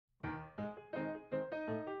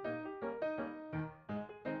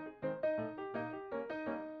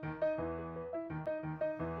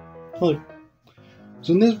Hello.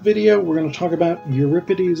 So in this video, we're going to talk about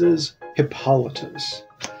Euripides' Hippolytus.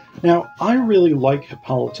 Now, I really like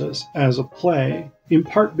Hippolytus as a play, in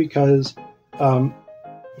part because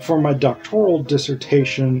for my doctoral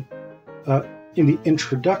dissertation, in the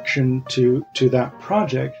introduction to that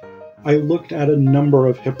project, I looked at a number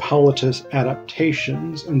of Hippolytus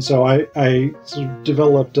adaptations, and so I sort of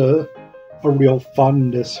developed a real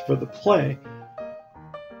fondness for the play.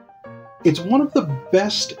 It's one of the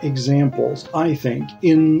best examples, I think,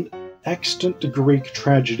 in extant Greek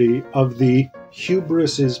tragedy of the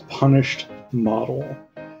hubris is punished model.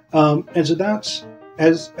 And so that's,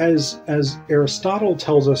 as Aristotle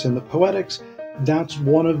tells us in the Poetics, that's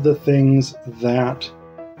one of the things that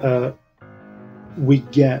we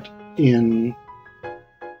get in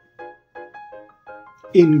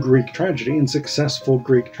Greek tragedy, in successful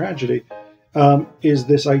Greek tragedy, is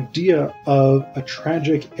this idea of a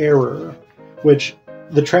tragic error, which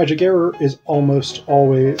the tragic error is almost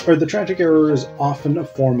always, or the tragic error is often a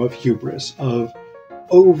form of hubris, of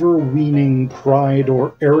overweening pride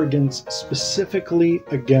or arrogance specifically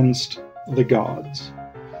against the gods.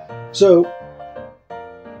 So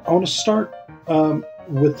I want to start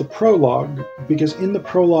with the prologue, because in the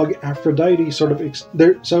prologue, Aphrodite sort of,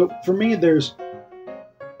 so for me there's,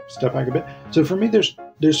 step back a bit, so for me there's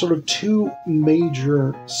sort of two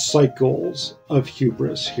major cycles of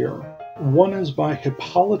hubris here. One is by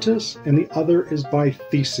Hippolytus, and the other is by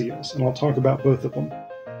Theseus, and I'll talk about both of them.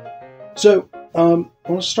 So, I want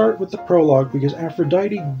to start with the prologue, because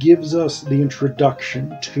Aphrodite gives us the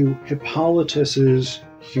introduction to Hippolytus's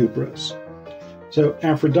hubris. So,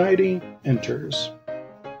 Aphrodite enters.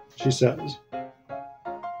 She says,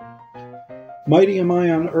 "Mighty am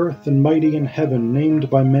I on earth, and mighty in heaven, named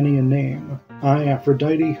by many a name. I,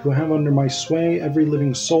 Aphrodite, who have under my sway every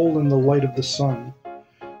living soul in the light of the sun.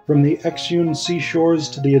 From the Exean seashores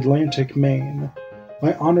to the Atlantic main,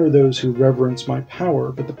 I honor those who reverence my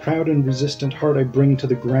power, but the proud and resistant heart I bring to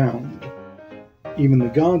the ground. Even the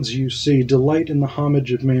gods, you see, delight in the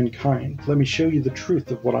homage of mankind. Let me show you the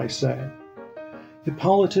truth of what I say.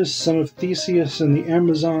 Hippolytus, son of Theseus and the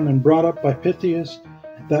Amazon, and brought up by Pythias,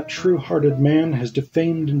 that true-hearted man has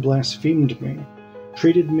defamed and blasphemed me,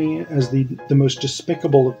 treated me as the most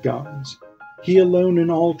despicable of gods. He alone in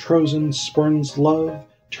all Trojans spurns love,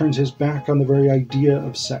 turns his back on the very idea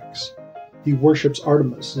of sex. He worships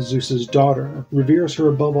Artemis, Zeus's daughter, reveres her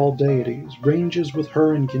above all deities, ranges with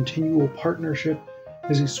her in continual partnership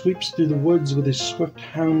as he sweeps through the woods with his swift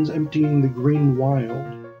hounds emptying the green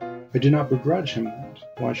wild. I do not begrudge him that.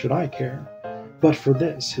 Why should I care? But for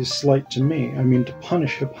this, his slight to me, I mean to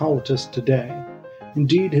punish Hippolytus today.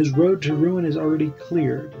 Indeed, his road to ruin is already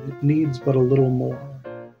cleared. It needs but a little more."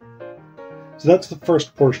 So that's the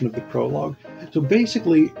first portion of the prologue. So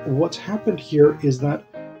basically, what's happened here is that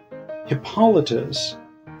Hippolytus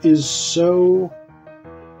is so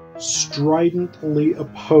stridently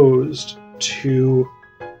opposed to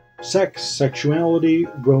sex, sexuality,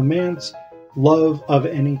 romance, love of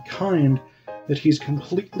any kind, that he's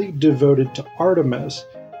completely devoted to Artemis.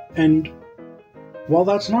 And while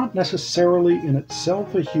that's not necessarily in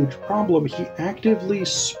itself a huge problem, he actively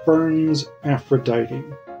spurns Aphrodite.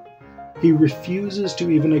 He refuses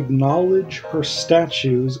to even acknowledge her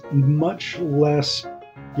statues, much less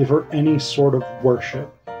give her any sort of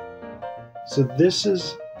worship. So this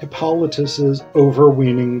is Hippolytus's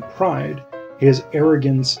overweening pride, his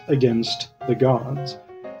arrogance against the gods.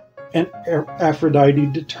 And Aphrodite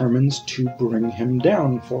determines to bring him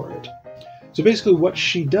down for it. So basically what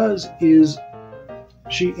she does is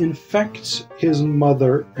she infects his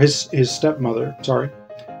mother, his stepmother,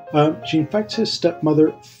 she infects his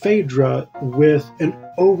stepmother, Phaedra, with an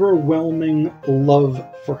overwhelming love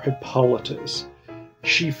for Hippolytus.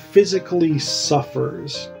 She physically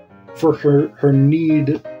suffers for her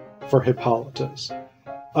need for Hippolytus.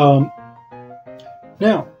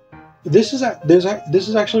 Now, this is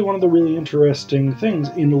actually one of the really interesting things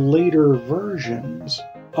in later versions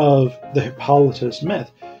of the Hippolytus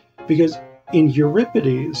myth, because in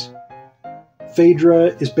Euripides, Phaedra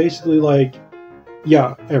is basically like,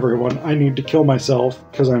 yeah, everyone, I need to kill myself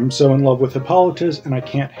because I'm so in love with Hippolytus and I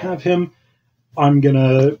can't have him. I'm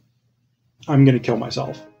gonna kill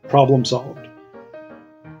myself. Problem solved.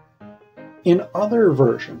 In other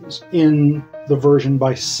versions, in the version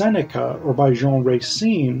by Seneca or by Jean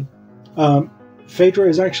Racine, Phaedra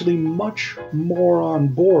is actually much more on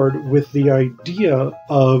board with the idea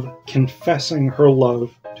of confessing her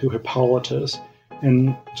love to Hippolytus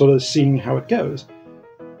and sort of seeing how it goes.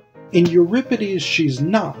 In Euripides, she's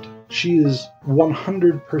not. She is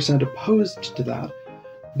 100% opposed to that,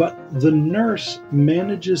 but the nurse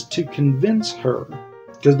manages to convince her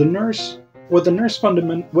Because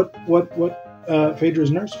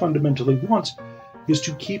Phaedra's nurse fundamentally wants is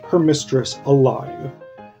to keep her mistress alive.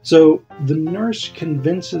 So the nurse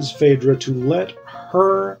convinces Phaedra to let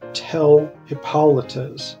her tell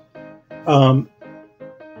Hippolytus. And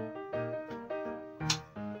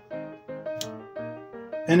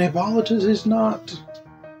Hippolytus is not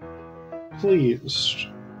pleased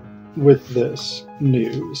with this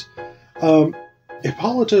news.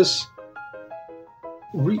 Hippolytus,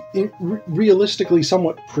 realistically,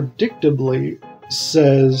 somewhat predictably,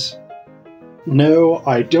 says, "No,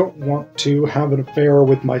 I don't want to have an affair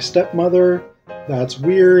with my stepmother. That's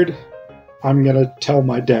weird. I'm gonna tell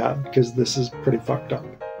my dad, because this is pretty fucked up."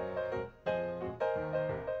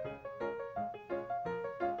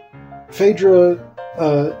 Phaedra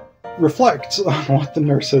reflects on what the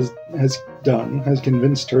nurse has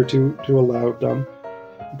convinced her to allow done.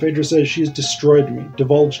 Phaedra says, "She has destroyed me,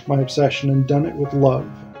 divulged my obsession, and done it with love.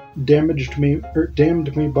 Damned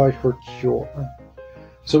me by her cure."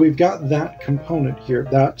 So we've got that component here,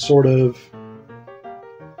 that sort of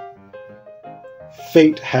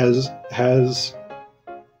fate has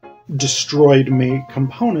destroyed me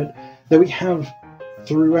component that we have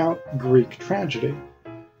throughout Greek tragedy.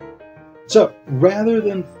 So, rather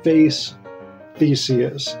than face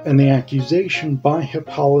Theseus and the accusation by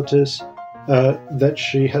Hippolytus that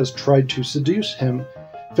she has tried to seduce him,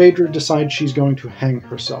 Phaedra decides she's going to hang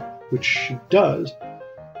herself, which she does,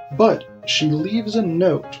 but she leaves a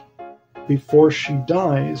note before she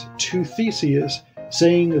dies to Theseus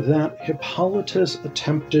saying that Hippolytus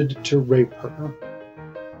attempted to rape her.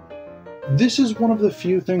 This is one of the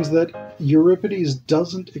few things that Euripides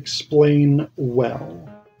doesn't explain well.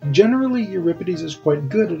 Generally, Euripides is quite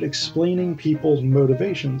good at explaining people's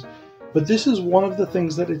motivations, but this is one of the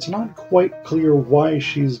things that it's not quite clear why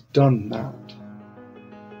she's done that.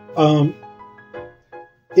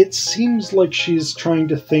 It seems like she's trying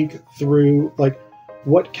to think through, like,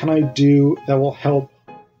 what can I do that will help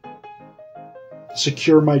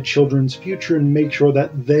secure my children's future and make sure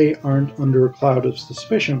that they aren't under a cloud of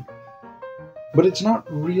suspicion. But it's not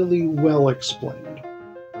really well explained.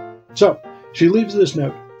 So, she leaves this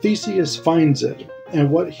note. Theseus finds it, and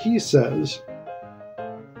what he says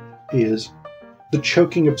is, "The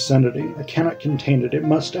choking obscenity, I cannot contain it, it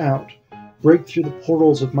must out, break through the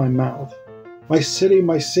portals of my mouth. My city,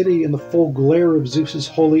 in the full glare of Zeus's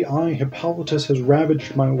holy eye, Hippolytus has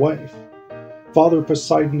ravaged my wife. Father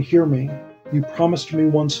Poseidon, hear me. You promised me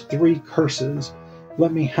once 3 curses.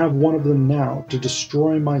 Let me have one of them now, to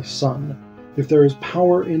destroy my son. If there is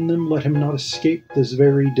power in them, let him not escape this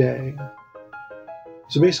very day."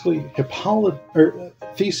 So basically,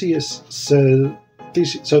 Theseus says...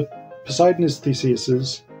 So Poseidon is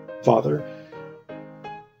Theseus's father.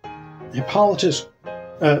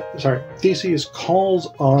 Theseus calls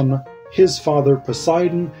on his father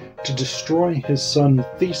Poseidon to destroy his son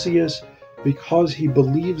Theseus because he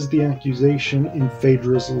believes the accusation in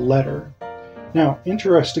Phaedra's letter. Now,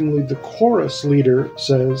 interestingly, the chorus leader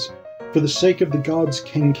says, "For the sake of the gods,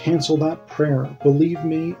 king, cancel that prayer. Believe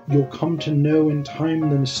me, you'll come to know in time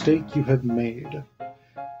the mistake you have made."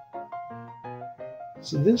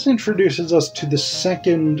 So this introduces us to the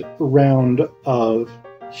second round of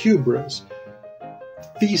hubris.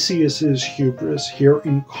 Theseus's hubris here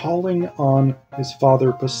in calling on his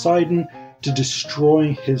father Poseidon to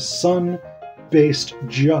destroy his son based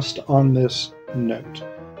just on this note.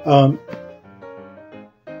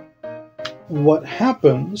 What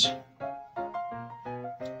happens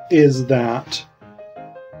is that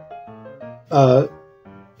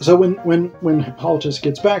so when Hippolytus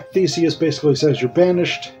gets back, Theseus basically says, "You're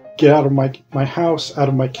banished, get out of my house, out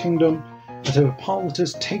of my kingdom." And so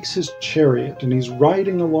Hippolytus takes his chariot and he's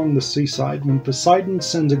riding along the seaside when Poseidon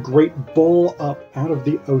sends a great bull up out of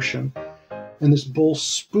the ocean, and this bull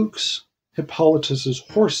spooks Hippolytus's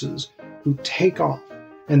horses, who take off,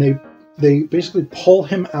 and they basically pull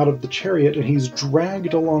him out of the chariot, and he's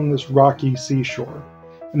dragged along this rocky seashore.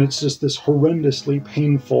 And it's just this horrendously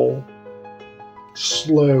painful,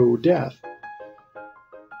 slow death.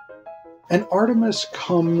 And Artemis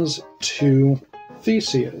comes to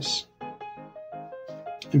Theseus.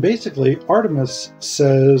 And basically, Artemis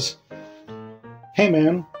says, "Hey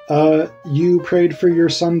man, you prayed for your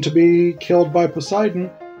son to be killed by Poseidon,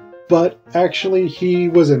 but actually he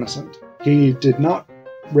was innocent. He did not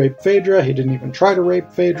rape Phaedra, he didn't even try to rape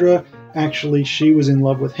Phaedra. Actually, she was in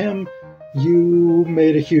love with him. You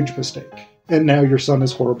made a huge mistake, and now your son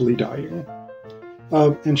is horribly dying."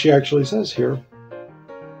 And she actually says here,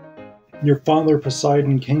 "Your father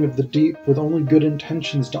Poseidon, king of the deep, with only good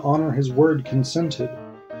intentions to honor his word, consented.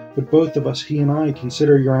 But both of us, he and I,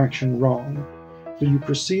 consider your action wrong. So you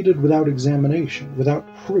proceeded without examination, without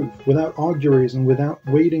proof, without auguries, and without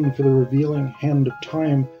waiting for the revealing hand of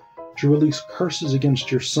time to release curses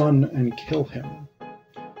against your son and kill him.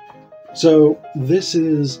 So this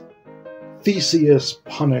is Theseus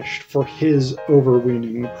punished for his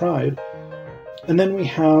overweening pride. And then we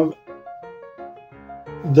have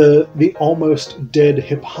the almost dead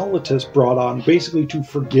Hippolytus brought on, basically to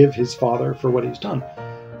forgive his father for what he's done.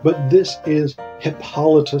 But this is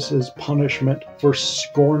Hippolytus's punishment for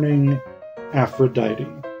scorning Aphrodite,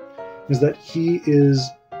 is that he is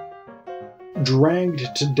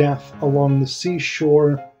dragged to death along the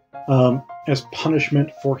seashore as punishment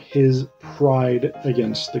for his pride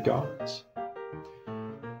against the gods.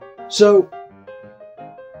 So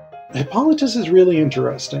Hippolytus is really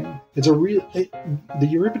interesting. The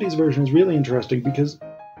Euripides version is really interesting because,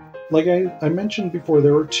 like I mentioned before,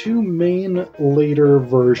 there are two main later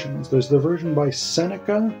versions. There's the version by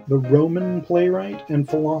Seneca, the Roman playwright and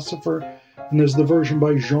philosopher, and there's the version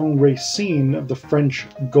by Jean Racine of the French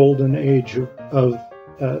Golden Age of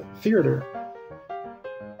theater.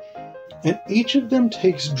 And each of them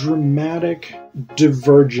takes dramatic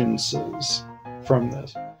divergences from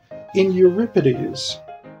this. In Euripides,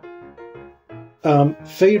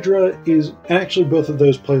 Phaedra is, and actually both of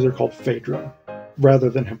those plays are called Phaedra rather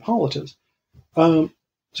than Hippolytus. So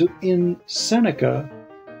in Seneca,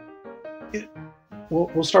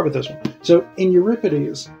 we'll start with this one. So in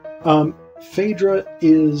Euripides, Phaedra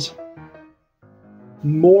is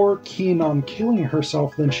more keen on killing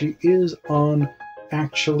herself than she is on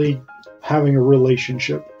actually having a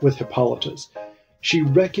relationship with Hippolytus. She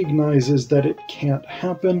recognizes that it can't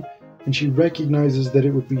happen, and she recognizes that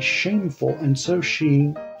it would be shameful, and so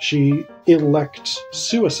she elects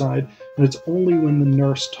suicide, and it's only when the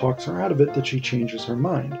nurse talks her out of it that she changes her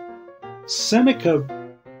mind. Seneca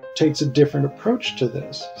takes a different approach to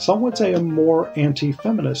this. Some would say a more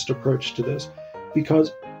anti-feminist approach to this,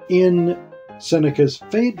 because in Seneca's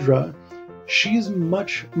Phaedra, she's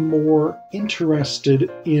much more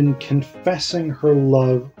interested in confessing her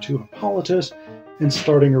love to Hippolytus and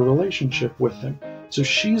starting a relationship with him. So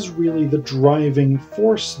she's really the driving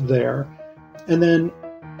force there. And then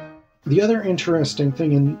the other interesting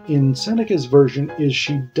thing in Seneca's version is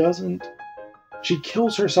she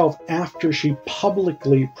kills herself after she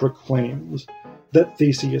publicly proclaims that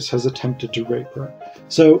Theseus has attempted to rape her.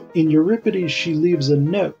 So in Euripides, she leaves a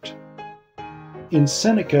note. In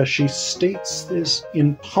Seneca, she states this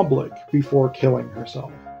in public before killing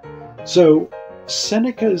herself. So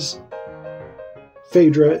Seneca's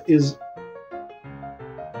Phaedra is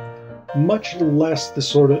much less the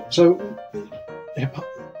sort of... So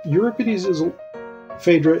Euripides'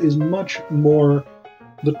 Phaedra is much more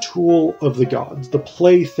the tool of the gods, the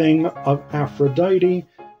plaything of Aphrodite,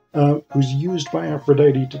 who's used by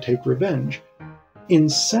Aphrodite to take revenge. In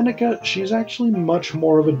Seneca, she's actually much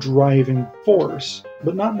more of a driving force,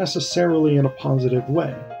 but not necessarily in a positive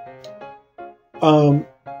way. And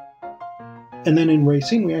then in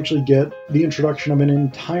Racine, we actually get the introduction of an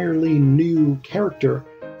entirely new character,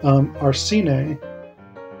 Arsine,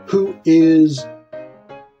 who is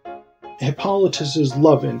Hippolytus's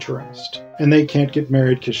love interest. And they can't get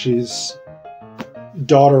married because she's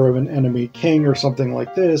daughter of an enemy king or something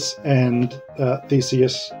like this, and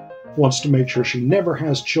Theseus wants to make sure she never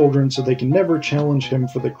has children so they can never challenge him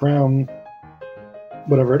for the crown,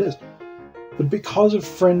 whatever it is. But because of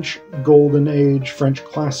French Golden Age, French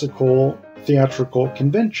classical theatrical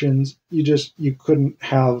conventions, you couldn't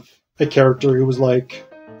have a character who was like,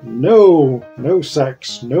 no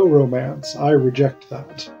sex, no romance, I reject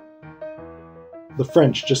that. The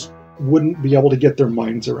French just wouldn't be able to get their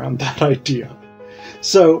minds around that idea.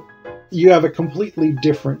 So you have a completely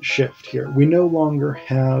different shift here. We no longer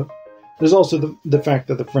have... There's also the fact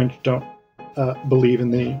that the French don't believe in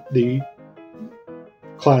the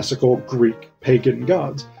classical Greek pagan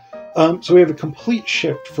gods. So we have a complete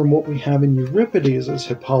shift from what we have in Euripides as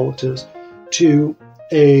Hippolytus to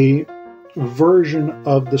a version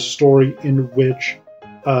of the story in which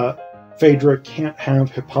Phaedra can't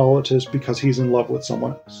have Hippolytus because he's in love with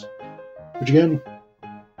someone else. Which again,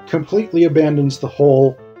 completely abandons the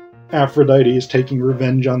whole Aphrodite is taking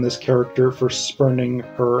revenge on this character for spurning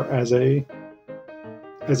her as a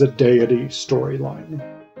deity storyline.